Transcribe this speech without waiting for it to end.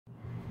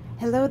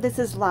Hello, this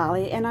is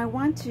Lolly, and I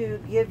want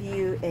to give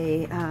you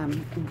a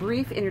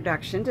brief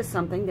introduction to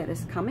something that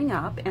is coming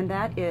up, and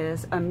that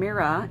is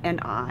Amira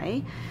and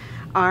I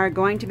are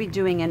going to be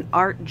doing an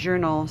art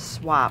journal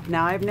swap.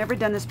 Now, I've never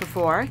done this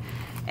before,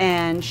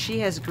 and she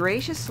has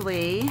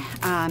graciously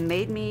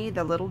made me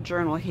the little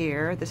journal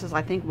here. This is,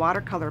 I think,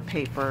 watercolor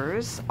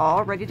papers,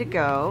 all ready to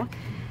go.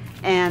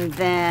 And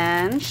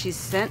then she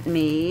sent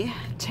me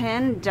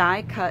 10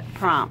 die-cut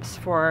prompts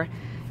for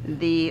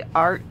the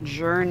art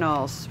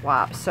journal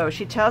swap. So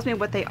she tells me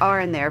what they are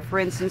in there. For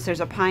instance,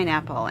 there's a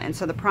pineapple, and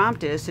so the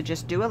prompt is to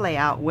just do a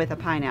layout with a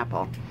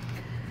pineapple,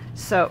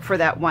 so for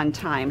that one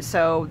time.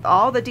 So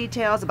all the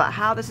details about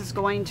how this is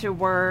going to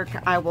work,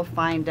 I will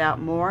find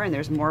out more, and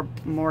there's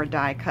more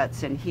die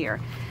cuts in here.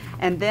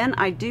 And then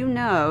I do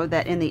know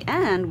that in the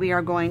end we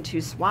are going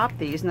to swap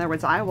these. In other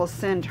words, I will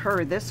send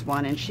her this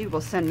one and she will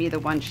send me the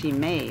one she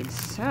made.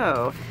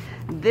 So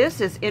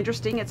this is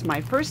interesting. It's my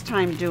first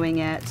time doing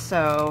it,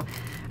 so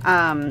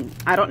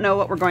I don't know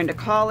what we're going to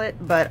call it,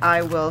 but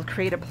I will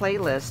create a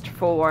playlist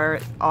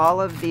for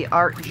all of the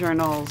art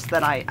journals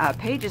that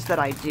pages that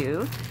I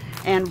do.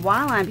 And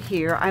while I'm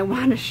here, I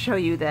want to show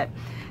you that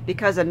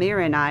because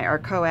Amira and I are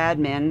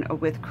co-admin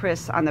with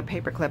Chris on the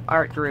paperclip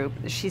art group,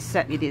 she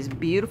sent me these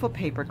beautiful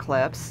paper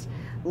clips.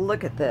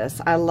 Look at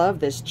this. I love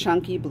this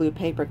chunky blue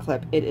paper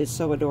clip. It is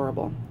so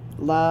adorable.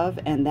 Love,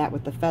 and that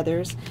with the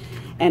feathers.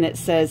 And it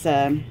says,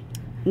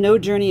 no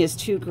journey is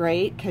too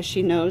great, because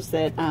she knows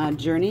that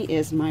journey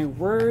is my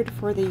word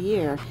for the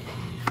year.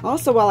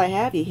 Also, while I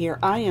have you here,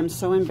 I am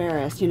so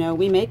embarrassed. You know,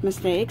 we make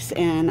mistakes,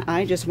 and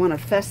I just want to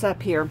fess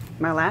up here.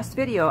 My last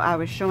video, I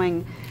was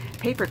showing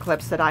paper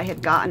clips that I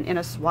had gotten in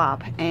a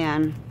swap,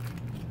 and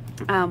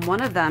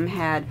one of them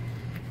had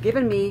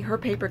given me her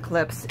paper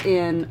clips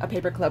in a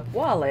paperclip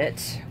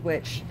wallet,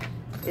 which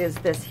is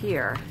this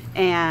here.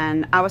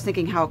 And I was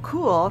thinking how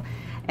cool.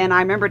 And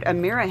I remembered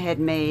Amira had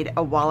made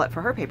a wallet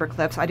for her paper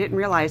clips. I didn't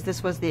realize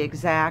this was the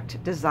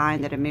exact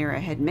design that Amira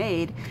had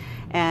made.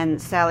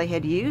 And Sally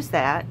had used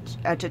that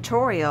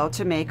tutorial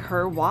to make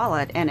her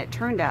wallet, and it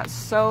turned out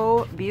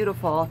so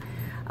beautiful.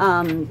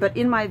 But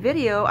in my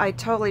video, I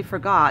totally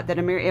forgot that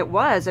it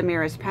was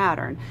Amira's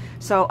pattern.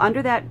 So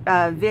under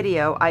that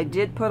video, I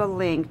did put a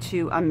link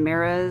to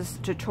Amira's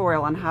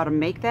tutorial on how to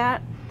make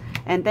that.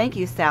 And thank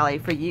you, Sally,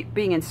 for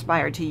being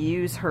inspired to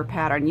use her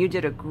pattern. You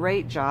did a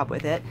great job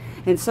with it.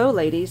 And so,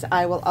 ladies,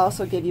 I will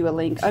also give you a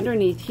link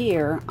underneath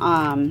here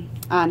on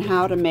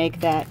how to make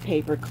that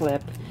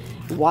paperclip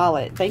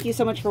wallet. Thank you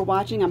so much for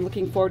watching. I'm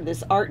looking forward to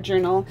this art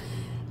journal.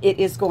 It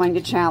is going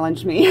to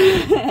challenge me,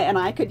 and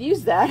I could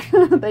use that.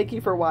 Thank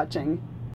you for watching.